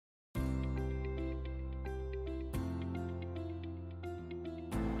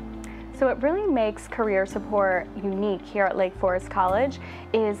So what really makes career support unique here at Lake Forest College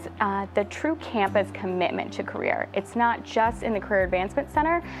is the true campus commitment to career. It's not just in the Career Advancement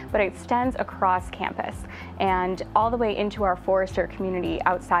Center, but it extends across campus and all the way into our Forester community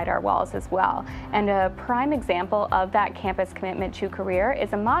outside our walls as well. And a prime example of that campus commitment to career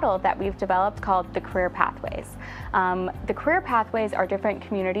is a model that we've developed called the Career Pathways. The Career Pathways are different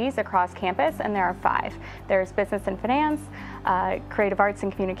communities across campus, and there are 5. There's business and finance, creative arts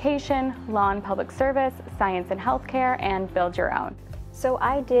and communication, law and public service, science and healthcare, and build your own. So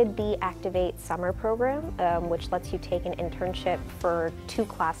I did the Activate summer program, which lets you take an internship for 2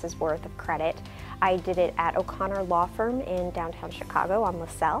 classes worth of credit. I did it at O'Connor Law Firm in downtown Chicago on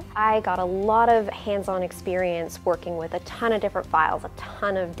LaSalle. I got a lot of hands-on experience working with a ton of different files, a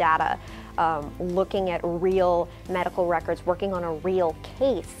ton of data, looking at real medical records, working on a real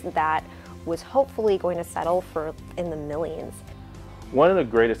case that was hopefully going to settle for in the millions. One of the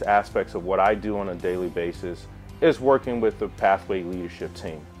greatest aspects of what I do on a daily basis is working with the Pathway leadership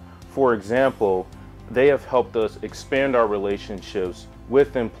team. For example, they have helped us expand our relationships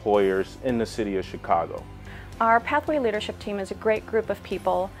with employers in the city of Chicago. Our Pathway leadership team is a great group of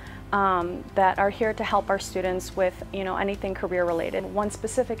people that are here to help our students with anything career related. One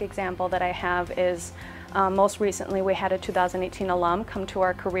specific example that I have is most recently we had a 2018 alum come to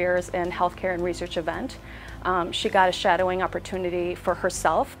our Careers in Healthcare and Research event. She got a shadowing opportunity for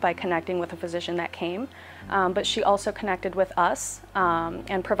herself by connecting with a physician that came, but she also connected with us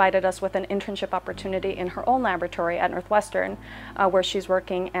and provided us with an internship opportunity in her own laboratory at Northwestern, where she's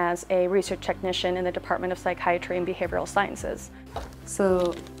working as a research technician in the Department of Psychiatry and Behavioral Sciences.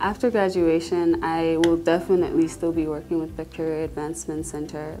 So after graduation, I will definitely still be working with the Career Advancement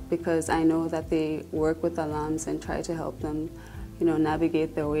Center because I know that they work with alums and try to help them,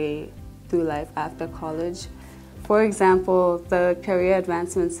 navigate their way through life after college. For example, the Career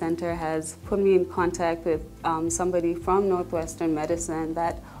Advancement Center has put me in contact with somebody from Northwestern Medicine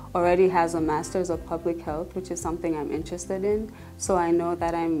that already has a Master's of Public Health, which is something I'm interested in. So I know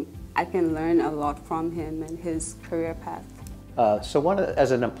that I can learn a lot from him and his career path.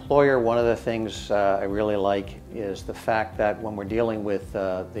 As an employer, one of the things I really like is the fact that when we're dealing with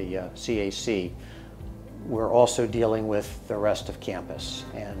the CAC, we're also dealing with the rest of campus.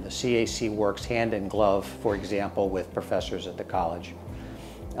 And the CAC works hand in glove, for example, with professors at the college.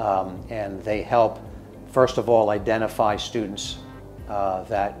 And they help, first of all, identify students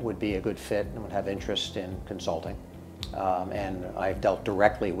that would be a good fit and would have interest in consulting. And I've dealt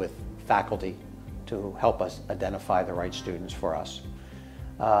directly with faculty to help us identify the right students for us.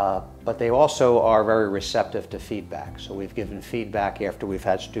 But they also are very receptive to feedback. So we've given feedback after we've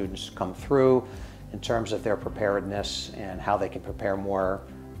had students come through in terms of their preparedness and how they can prepare more,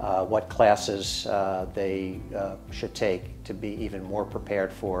 what classes they should take to be even more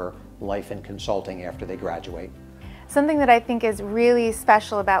prepared for life in consulting after they graduate. Something that I think is really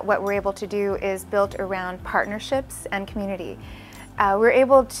special about what we're able to do is built around partnerships and community. We're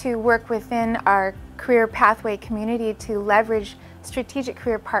able to work within our career pathway community to leverage strategic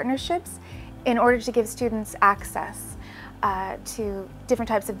career partnerships in order to give students access to different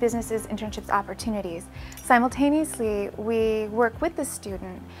types of businesses, internships, opportunities. Simultaneously, we work with the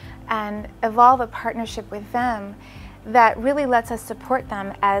student and evolve a partnership with them that really lets us support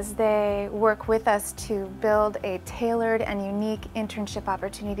them as they work with us to build a tailored and unique internship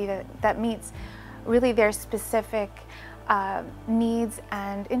opportunity that meets really their specific needs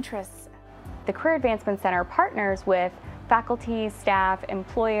and interests. The Career Advancement Center partners with faculty, staff,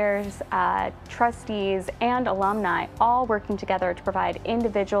 employers, trustees, and alumni, all working together to provide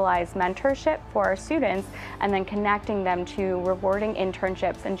individualized mentorship for our students and then connecting them to rewarding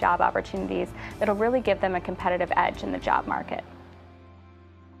internships and job opportunities that'll really give them a competitive edge in the job market.